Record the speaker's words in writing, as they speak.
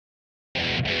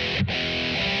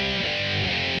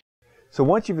So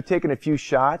once you've taken a few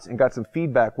shots and got some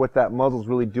feedback what that muzzle's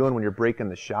really doing when you're breaking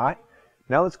the shot,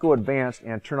 now let's go advanced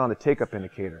and turn on the take-up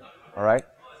indicator. All right?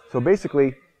 So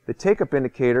basically, the take-up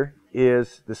indicator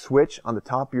is the switch on the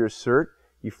top of your cert.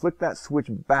 You flick that switch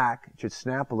back, it should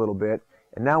snap a little bit,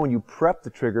 and now when you prep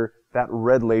the trigger, that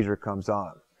red laser comes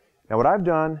on. Now what I've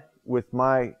done with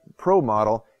my Pro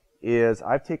model is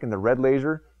I've taken the red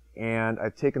laser and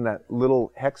I've taken that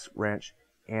little hex wrench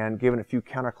and given a few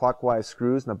counterclockwise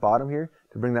screws in the bottom here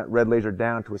to bring that red laser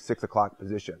down to a 6 o'clock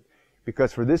position.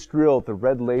 Because for this drill, the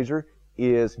red laser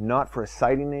is not for a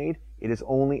sighting aid, it is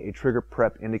only a trigger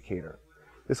prep indicator.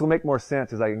 This will make more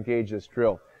sense as I engage this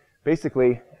drill.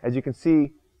 Basically, as you can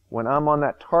see, when I'm on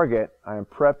that target, I am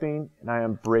prepping and I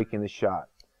am breaking the shot.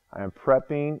 I am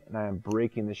prepping and I am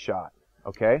breaking the shot.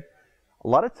 Okay? A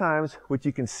lot of times, what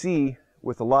you can see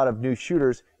with a lot of new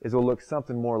shooters is it will look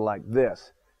something more like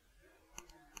this.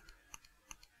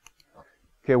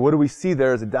 Okay, what do we see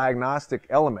there as a diagnostic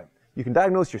element? You can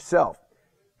diagnose yourself.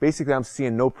 Basically, I'm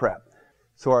seeing no prep.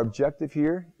 So our objective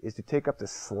here is to take up the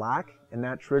slack in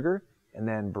that trigger and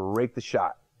then break the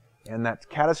shot. And that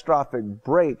catastrophic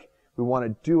break, we want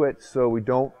to do it so we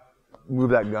don't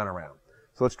move that gun around.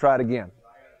 So let's try it again.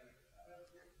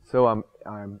 So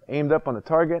I'm aimed up on the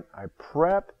target, I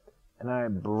prep, and I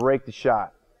break the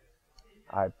shot.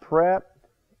 I prep,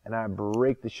 and I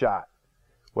break the shot.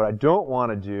 What I don't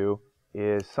want to do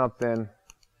is something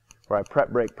where I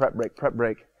prep,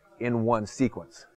 break in one sequence.